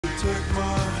Take my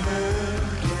hand,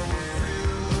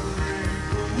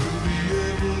 we'll be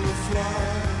able to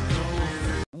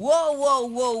fly. Whoa, whoa,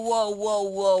 whoa, whoa, whoa,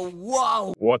 whoa,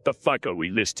 whoa! What the fuck are we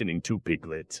listening to,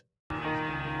 Piglet?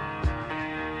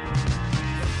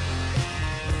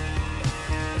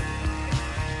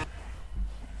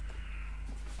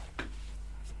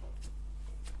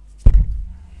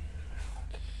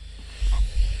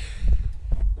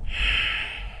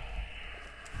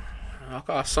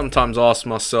 I sometimes ask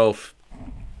myself,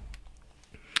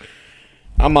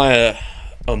 am I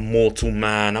a mortal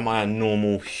man? Am I a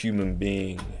normal human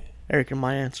being? Eric, and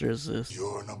my answer is this.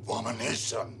 You're an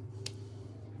abomination.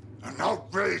 An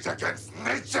outrage against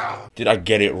nature. Did I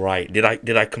get it right? Did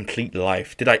I complete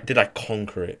life? Did I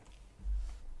conquer it?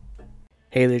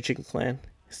 Hey there, Chicken Clan.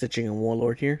 It's the Chicken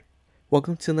Warlord here.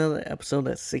 Welcome to another episode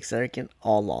of 6ARAKIN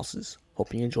All Losses.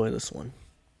 Hope you enjoy this one.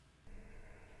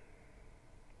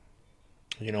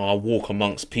 You know, I walk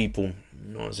amongst people,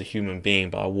 not as a human being,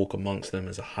 but I walk amongst them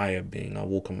as a higher being. I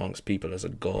walk amongst people as a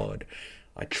god.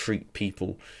 I treat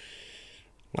people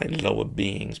like lower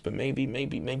beings, but maybe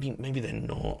they're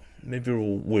not. Maybe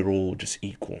we're all just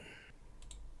equal.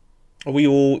 Are we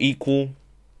all equal?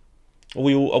 Are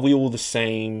we all the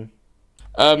same?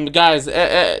 Guys,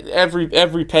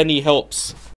 every penny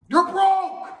helps. You're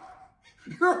broke.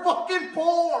 You're fucking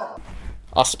poor.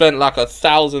 I spent like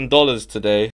 $1,000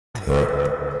 today.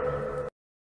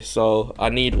 So I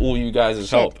need all you guys'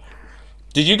 help.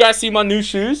 Did you guys see my new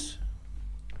shoes?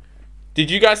 Did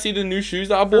you guys see the new shoes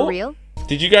that I bought? For real?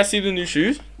 Did you guys see the new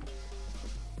shoes?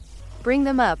 Bring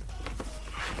them up.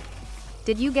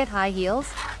 Did you get high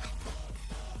heels?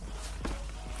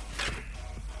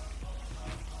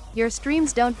 Your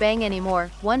streams don't bang anymore.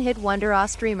 One-hit wonder aw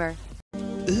streamer.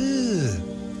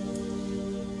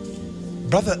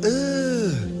 Brother,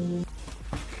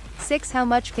 6. How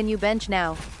much can you bench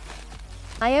now?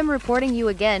 I am reporting you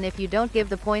again if you don't give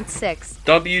the points 6.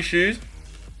 W shoes.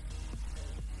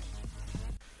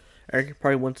 Eric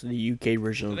probably went to the UK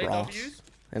version Are of they Ross W's?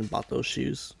 and bought those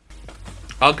shoes.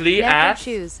 Ugly Leopard ass.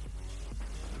 shoes.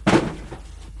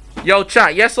 Yo,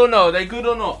 chat. Yes or no? They good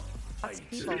or not?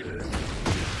 People.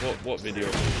 What video?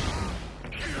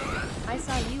 I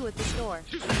saw you at the store.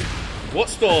 What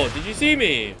store? Did you see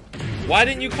me? Why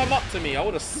didn't you come up to me? I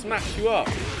would have smacked you up.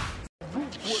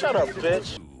 Shut up,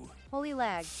 bitch. Holy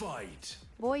lag. fight.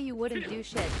 Boy, you wouldn't do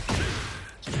shit.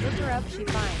 Look her up, she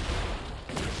fine.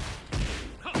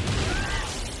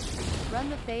 Run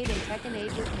the fade and Tekken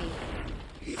 8 with me.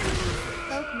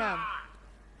 Coke numb.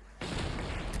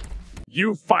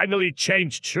 You finally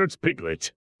changed shirts,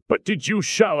 Piglet. But did you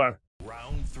shower?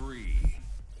 Round 3.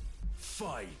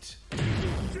 Fight.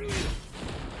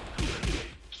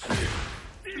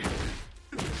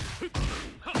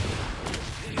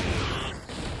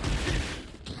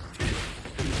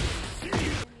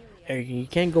 Eric, you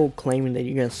can't go claiming that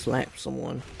you're gonna slap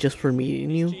someone just for meeting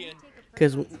you.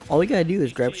 Because all you gotta do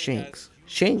is grab Shanks.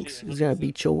 Shanks is gonna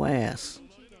beat your ass.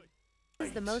 This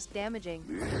is the most damaging.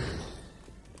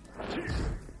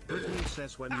 Brittany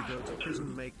says when you go to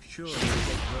prison, make sure you get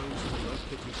those low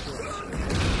kitty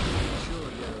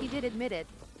shorts. He did admit it.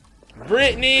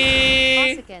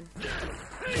 Brittany! Tossickin.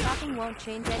 Talking won't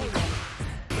change anything.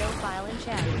 Go file in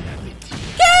chat.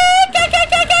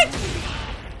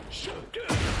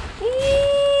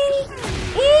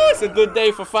 Ooh, it's a good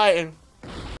day for fighting.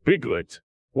 Piglet,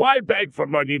 why beg for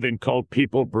money then call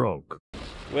people broke?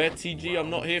 Where TG, I'm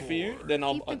not here for you. Then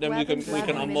Keep the we can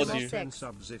grabbing unmod you. 6.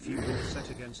 Subs if you will set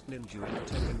against Ninja in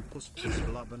Tekken puss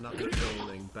blubber nugget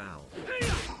rolling bow.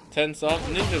 10 subs.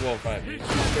 Ninja won't fight me.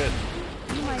 Good.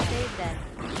 You might save then.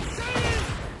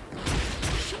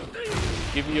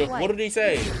 Give you. What did he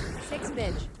say? 6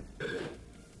 bitch.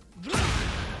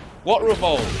 What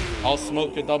revolt? I'll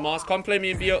smoke your dumb ass. Come play me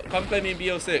in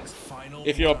BO6.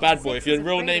 If you're a bad boy. If your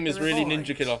real name is really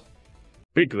Ninja Killer.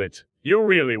 Piglet, you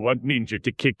really want Ninja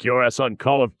to kick your ass on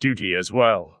Call of Duty as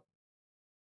well.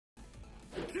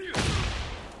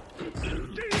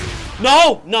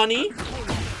 No, Nani.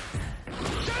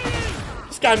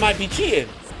 This guy might be cheating.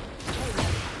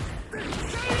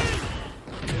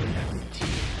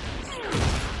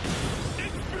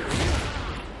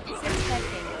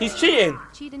 He's cheating.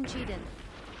 Cheatin'.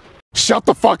 Shut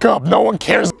the fuck up. No one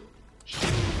cares. This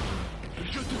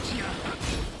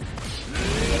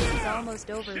is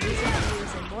almost over losing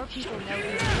views and more people know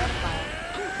he's a pedophile.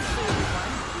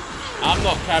 I'm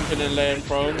not camping and laying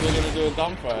prone. We're gonna do a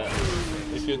gunfight.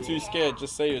 If you're too scared,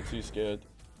 just say you're too scared.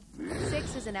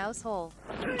 6 is an asshole.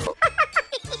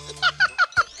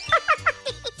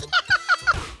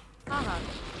 Haha.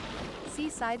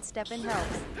 Seaside stepping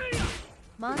helps.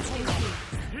 Monster Peak.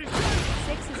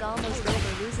 6 is almost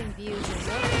over losing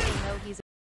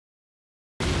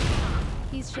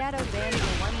He's shadow banned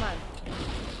for 1 month.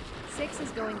 6 is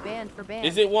going banned for ban.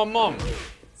 Is it 1 month?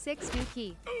 6 new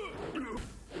key.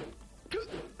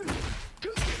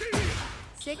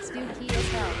 6 new key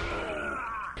as hell.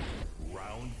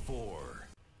 Round 4.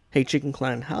 Hey Chicken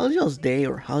Clan, how's y'all's day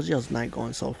or how's y'all's night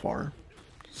going so far?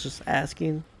 Just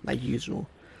asking, like usual.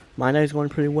 My night's going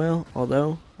pretty well,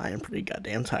 although I am pretty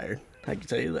goddamn tired. I can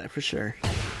tell you that for sure.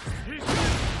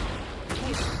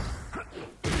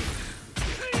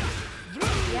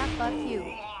 Yeah, fuck you.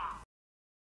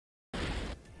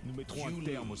 Nous mettrons un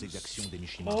terme aux exactions des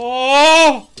Mishima.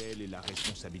 Oh! Telle est la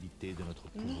responsabilité de notre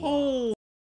pouvoir. No!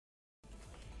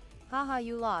 Haha,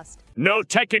 you lost. No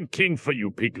Tekken King for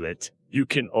you, Piglet. You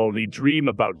can only dream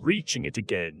about reaching it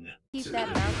again. Keep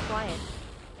that mouth quiet.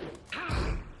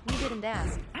 We didn't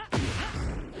ask.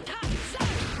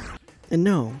 And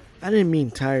no, I didn't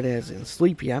mean tired as in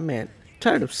sleepy. I meant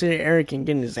tired of sitting Arakin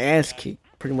getting his ass kicked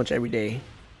pretty much every day.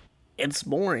 It's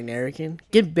boring, Arakin.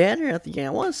 Get better at the game.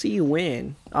 I want to see you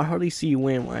win. I hardly see you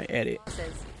win when I edit.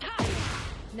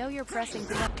 No, you're pressing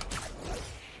too much.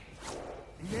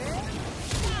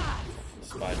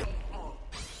 Spider.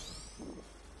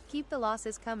 Keep the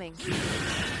losses coming.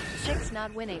 6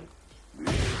 not winning.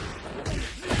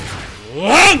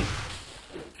 Run!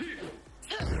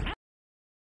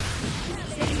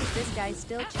 6 is this guy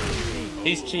still cheating?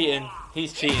 He's cheating.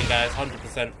 He's cheating, guys.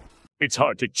 100%. It's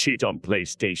hard to cheat on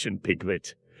PlayStation,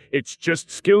 Piglet. It's just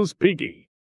skills piggy.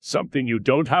 Something you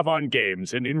don't have on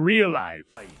games and in real life.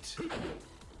 Shot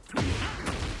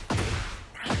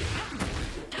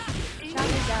is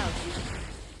out.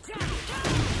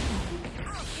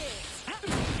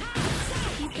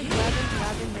 Keep the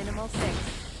 11 minimal 6.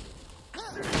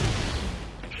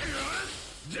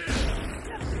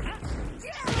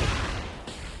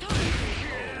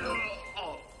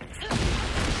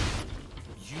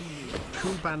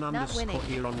 Kuban Not underscore winning.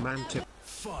 here on Mantip.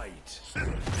 Fight.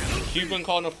 Cuban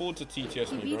can't afford to TTS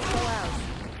He me, beat bro. full out.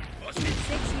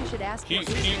 6 you should ask for Cuban,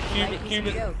 Susan to write me some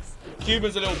jokes.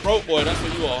 Cuban's a little broke boy, that's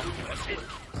what you are.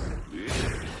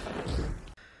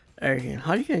 Arakin,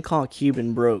 how you gonna call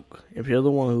Cuban broke if you're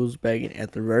the one who's begging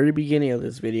at the very beginning of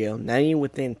this video, not even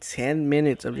within 10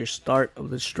 minutes of your start of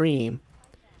the stream?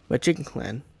 But Chicken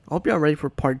Clan, I hope y'all ready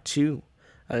for part 2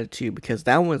 out of 2 because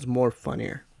that one's more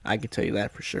funnier. I can tell you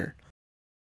that for sure.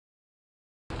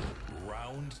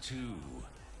 Round 2.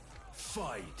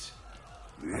 Fight.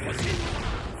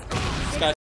 This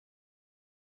guy.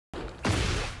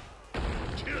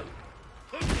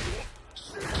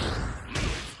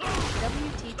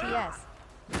 WTTS.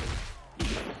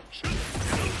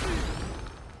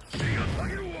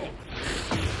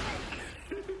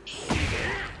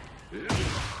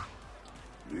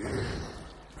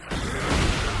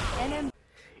 NM.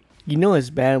 You know it's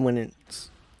bad when it's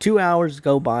 2 hours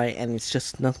go by and it's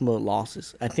just nothing but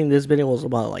losses. I think this video was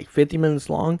about like 50 minutes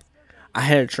long. I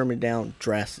had to trim it down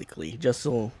drastically just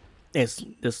so it's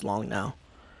this long now.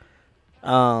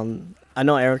 I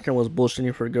know Arakin was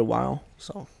bullshitting for a good while,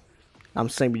 so I'm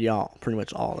saying with y'all pretty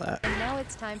much all that. And now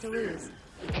it's time to lose.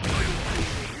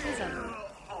 Ism.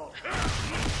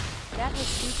 That was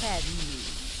stupid.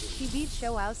 He beat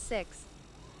Showow 6.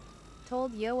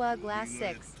 Told Yoa Glass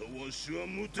 6.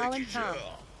 Colin Tom.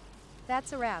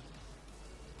 That's a wrap.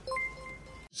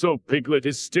 So Piglet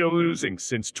is still losing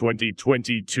since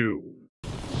 2022.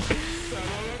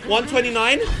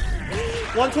 129?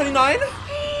 129?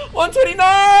 129!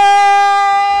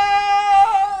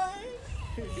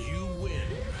 You win.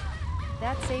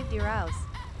 That saved your house.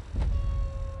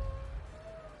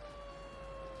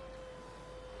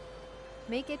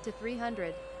 Make it to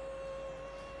 300.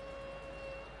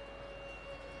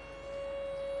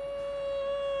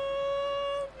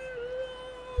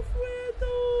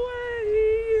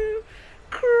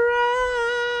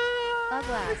 A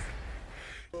glass.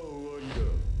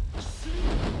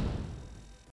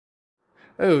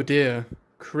 Oh dear.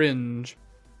 Cringe.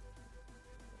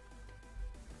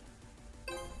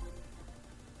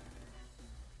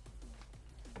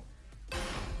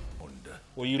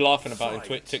 What are you laughing about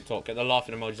in TikTok? Get the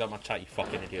laughing emojis out my chat, you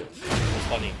fucking idiot. What's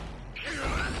funny?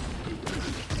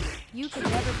 You could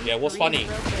never beat Yeah, what's Korean funny?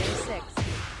 Pro Player 6.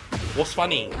 What's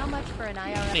funny? How much for an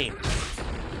IRL? Funny.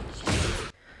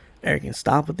 Arakin,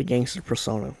 stop with the gangster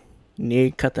persona. You need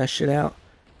to cut that shit out.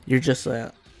 You're just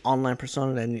a online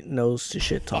persona that knows to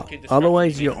shit talk. Fucking distracted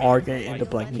Otherwise, me. you are gonna end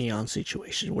up like Neon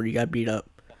situation where you got beat up.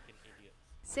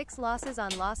 6 losses on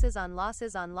losses on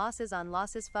losses on losses on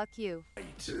losses. Fuck you.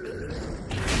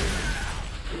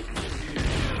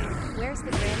 Where's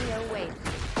the granny? Oh wait.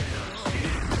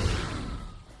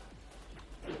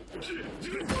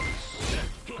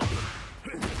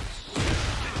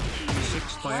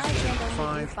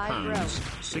 Five pounds.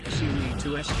 6 you need to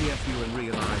STFU and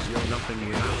realize you're nothing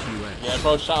without US. Yeah,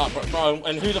 bro, shut up, bro.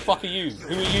 And who the fuck are you?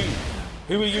 Who are you?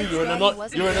 Who are you? You're an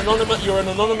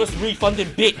anonymous refunding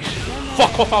bitch.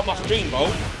 Fuck off out my stream, bro.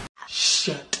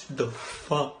 Shut the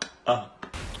fuck up.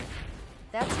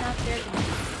 That's not fair to me.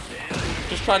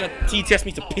 Just trying to TTS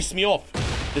me to piss me off.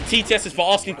 The TTS is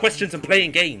for asking questions and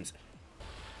playing games.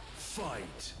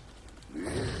 Fight.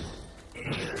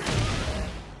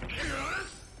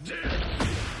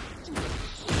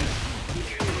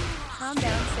 Calm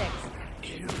down,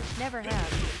 6. Never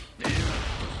have.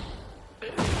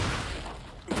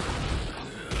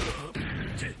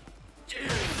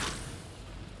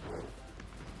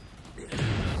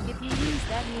 If you lose,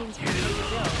 that means you pay your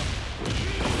bill.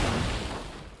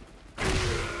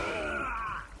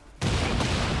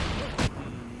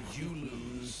 You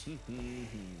lose.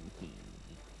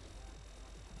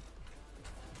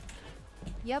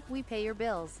 Yup, we pay your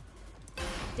bills.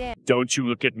 Damn. Don't you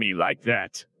look at me like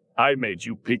that. I made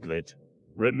you Piglet.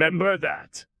 Remember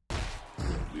that.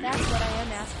 That's what I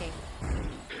am asking.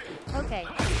 Okay.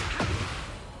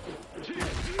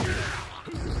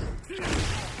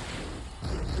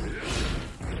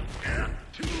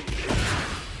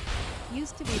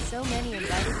 Used to be so many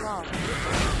invited lol.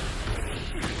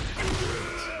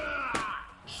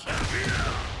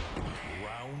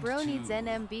 Bro needs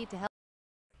NMB to help.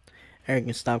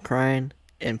 Arakin, stop crying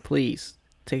and please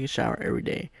take a shower every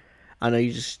day. I know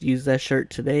you just used that shirt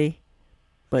today,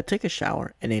 but take a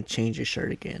shower and then change your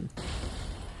shirt again.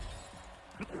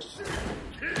 With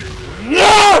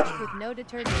no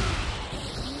detergent.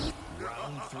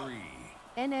 Round 3.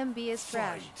 NMB is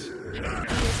trash.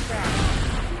 NMB is trash.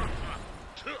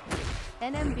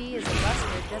 NMB is a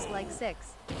buster just like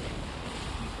 6.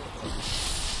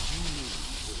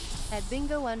 At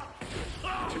bingo on.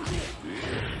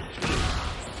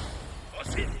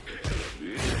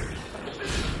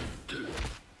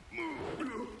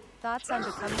 Thoughts on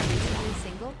becoming recently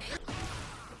single?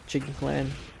 Chicken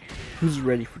Clan, who's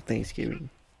ready for Thanksgiving?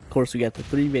 Of course, we got the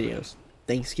 3 videos.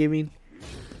 Thanksgiving,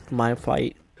 my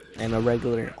fight, and a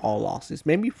regular all losses.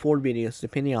 Maybe 4 videos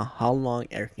depending on how long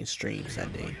Arakin streams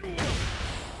that day.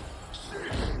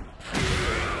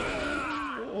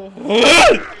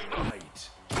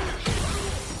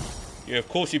 Yeah, of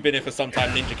course you've been here for some time,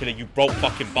 Ninja Killer, you broke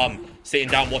fucking bum. Sitting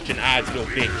down watching ads, little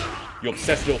bitch. You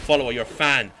obsessed little follower, you're a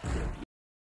fan.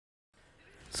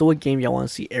 So what game y'all want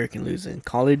to see Arakin lose in?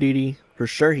 Call of Duty, for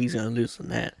sure he's going to lose in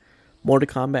that. Mortal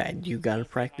Kombat, you got to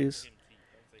practice.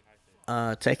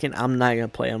 Tekken, I'm not going to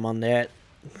play him on that,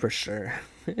 for sure.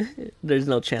 There's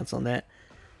no chance on that.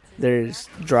 There's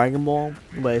Dragon Ball,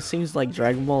 but it seems like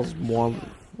Dragon Ball is more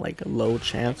like a low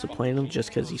chance of playing him just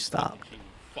because he stopped.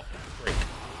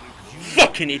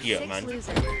 Fucking idiot, man.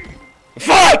 Loser.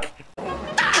 Fuck!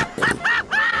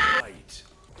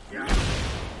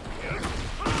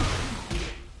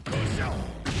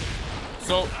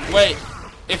 So, wait.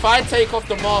 If I take off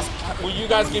the mask, will you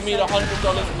guys give me the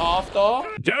 $100 after?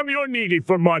 Damn, you're needy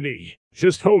for money.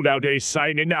 Just hold out a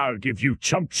sign and I'll give you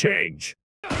chump change.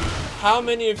 How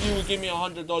many of you would give me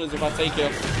 $100 if I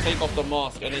take off the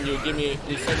mask and then you send me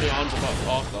 $100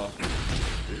 after?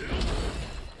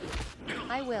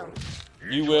 I will.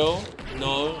 You will?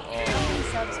 No? How many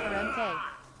subs for MK?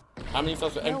 How many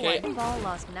subs for No, MK? Dragon Ball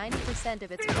lost 90%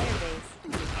 of its player base.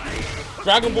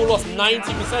 Dragon Ball lost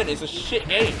 90%. It's a shit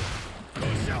game. You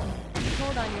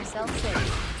told on yourself 6.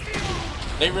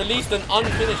 They released an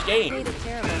unfinished You game. made it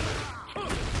terrible.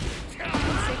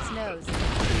 Even 6 knows.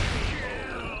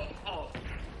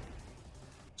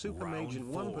 Super Major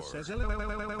 1 says You made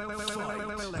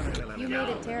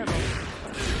it terrible.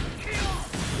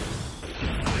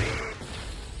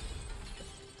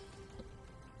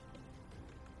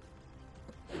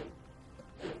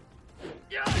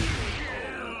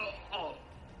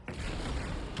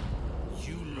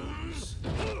 You lose.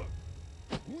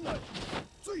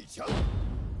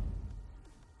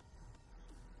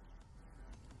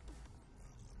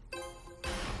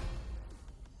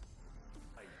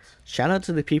 Shout out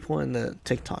to the people in the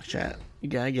TikTok chat. You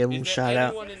gotta give them a shout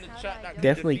out.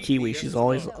 Definitely Kiwi, she's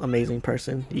always an amazing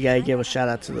person. You gotta give a shout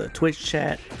out to the Twitch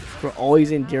chat for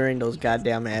always enduring those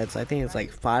goddamn ads. I think it's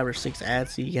like 5 or 6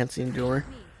 ads you have to endure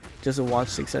just to watch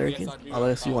 6ARAKIN,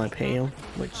 unless you want to pay him,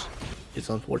 which is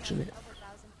unfortunate.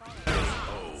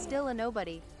 Still a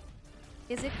nobody.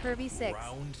 Is it Curvy 6?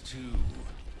 Round 2.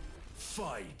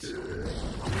 Fight.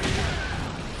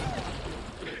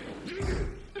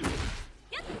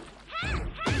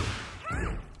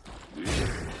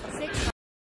 6.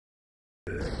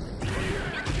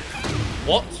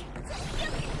 What?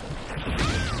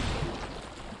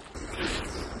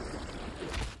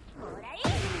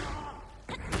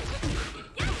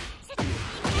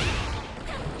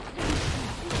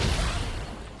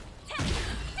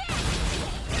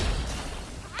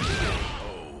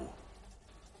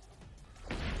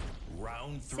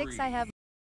 Round 3. 6 I have.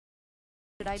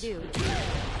 What should I do?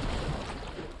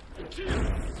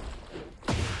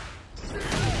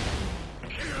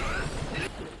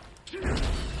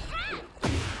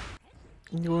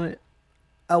 You know what?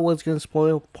 I was gonna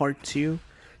spoil part 2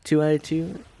 out of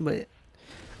 2, but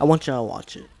I want y'all to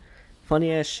watch it.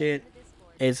 Funny ass shit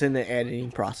is in the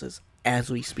editing process as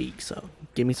we speak, so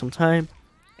give me some time.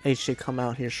 It should come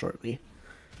out here shortly.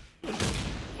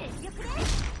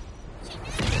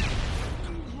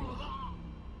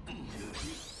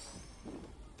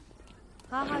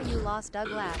 Haha, you lost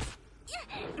Douglas.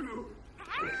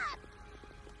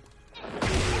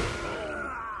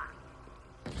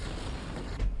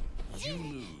 You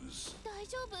lose.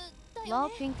 Lol,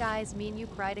 pink eyes mean you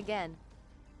cried again.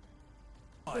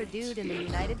 We're dude in the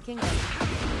United Kingdom.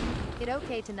 It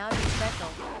okay to not be special.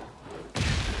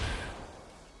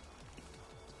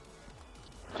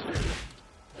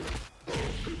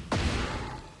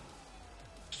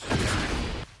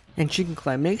 And Chicken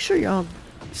Clan, make sure y'all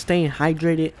staying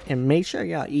hydrated and make sure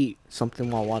y'all eat something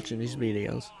while watching these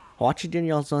videos. Watch it during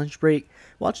y'all's lunch break,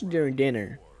 watch it during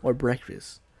dinner or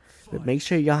breakfast. But make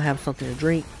sure y'all have something to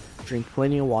drink. Drink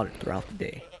plenty of water throughout the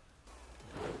day.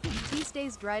 Tea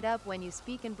stays dried up when you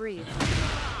speak and breathe.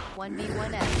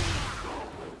 1v1f.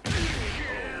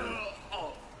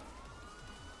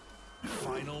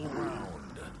 Final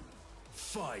round.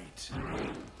 Fight.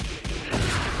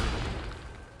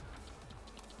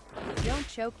 Don't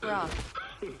choke raw.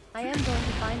 I am going to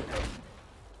find her.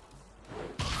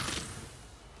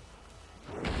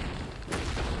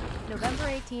 November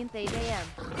 18th, 8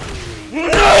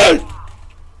 a.m.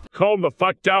 Calm the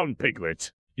fuck down,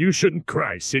 Piglet. You shouldn't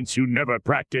cry since you never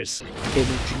practice. Hey,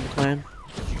 Chicken Clan.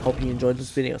 Hope you enjoyed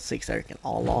this video. 6ARAKIN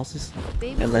all losses.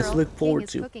 Baby And let's girl, look King forward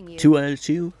is to cooking you. 2 out of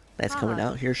 2. That's coming Haha.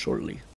 out here shortly.